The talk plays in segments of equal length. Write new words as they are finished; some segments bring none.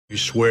You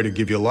swear to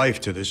give your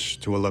life to this,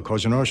 to a La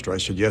Cosa Nostra? I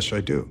said, yes,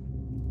 I do.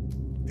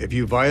 If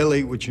you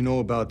violate what you know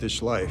about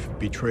this life,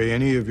 betray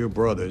any of your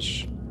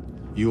brothers,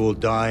 you will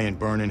die and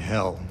burn in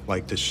hell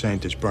like the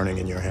saint is burning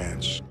in your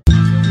hands.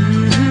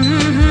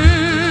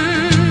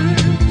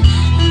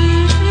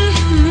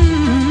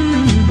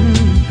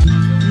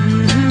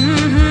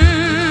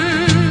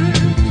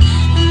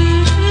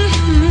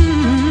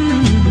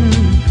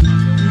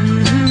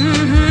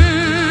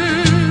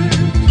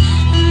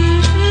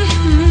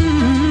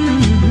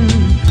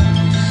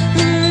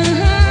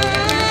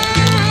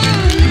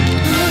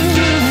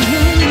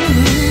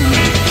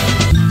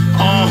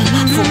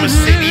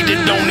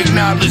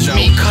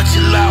 Me, cut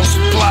your loud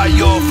supply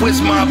off,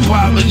 where's my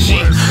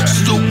apology?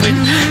 Stupid,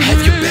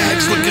 have your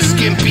bags looking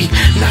skimpy.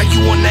 Now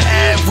you on the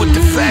Ave with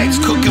the fags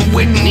cooking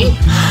Whitney.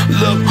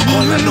 Look,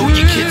 all I know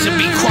your kids will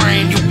be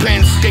crying. You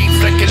Penn State's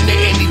like a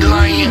nanny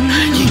lion.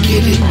 You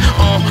get it?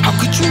 How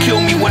could you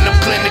kill me when I'm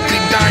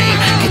clinically dying?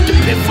 Get the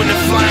pip when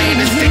they're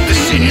flying and stick the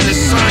shit in the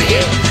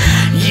sign.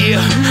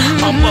 Yeah,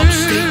 I'm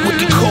upstate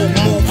with the cold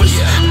movers.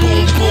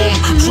 Boom, boom,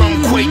 drum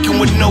quaking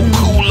with no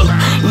cooler.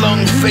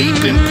 Lung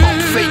vaping,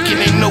 pump faking,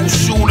 ain't no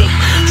shooter.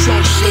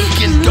 Trunk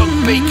shaking, duck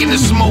bacon,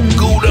 and smoke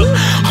gouda.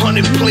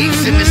 100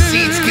 plates in the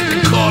seats, get the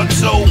car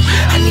towed.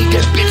 I need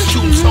that bitch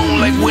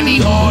two-tone like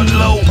Winnie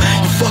Harlow.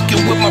 You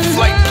fucking with my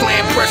flight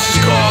plan, precious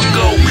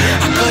cargo.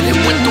 I cut it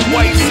with the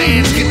white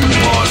sands, get the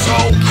bars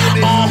hold.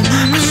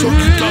 I show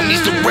you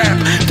dummies to rap,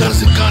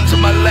 guns and guns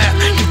in my lap.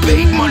 You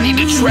paid money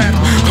to trap.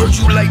 Heard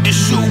you like the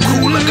shoe,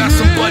 cool, I got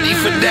somebody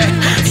for that.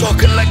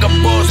 Talking like a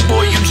boss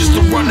boy, you just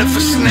a runner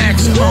for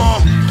snacks.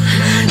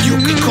 You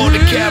can call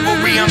the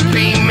cavalry, I'm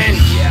beaming.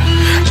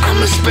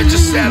 I'ma spend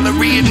your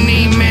salary in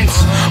Neiman's.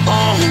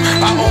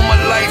 I owe my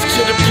life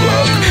to the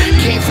plug.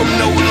 Came from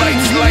no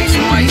lights,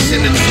 mice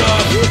in the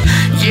tub.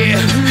 Yeah,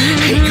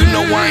 hey, you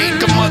know I ain't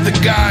the mother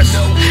guys.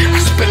 I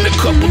spend a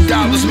couple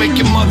dollars, make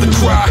your mother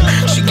cry.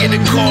 She get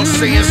a call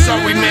saying,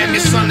 sorry man,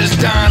 your son is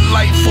dying.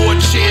 Light 4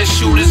 chair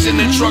shooters in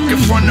the truck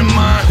in front of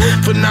mine.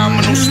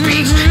 Phenomenal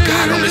speech,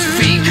 got on his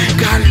feet,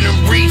 got it in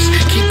reach.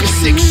 Keep it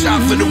 6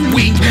 shot for the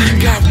week.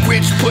 Got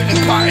rich, putting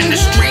pot in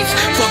the streets.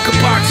 Fuck a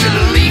box of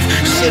the leaf.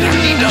 Shit, I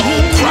need the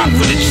whole crop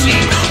for the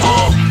cheap.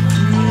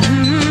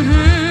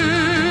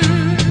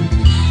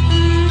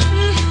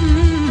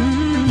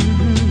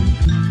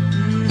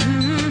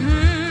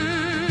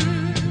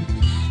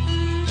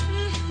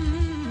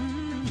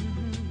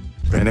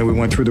 And then we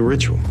went through the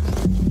ritual.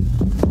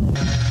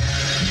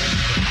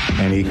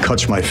 And he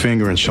cuts my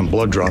finger and some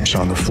blood drops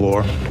on the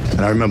floor.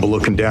 And I remember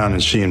looking down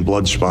and seeing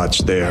blood spots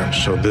there.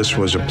 So this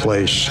was a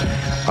place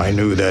I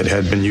knew that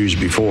had been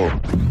used before.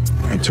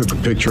 I took a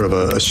picture of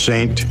a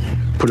saint,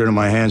 put it in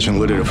my hands and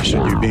lit it up. I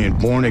said, you're being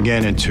born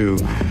again into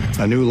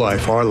a new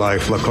life, our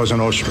life, La Cosa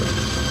Nostra.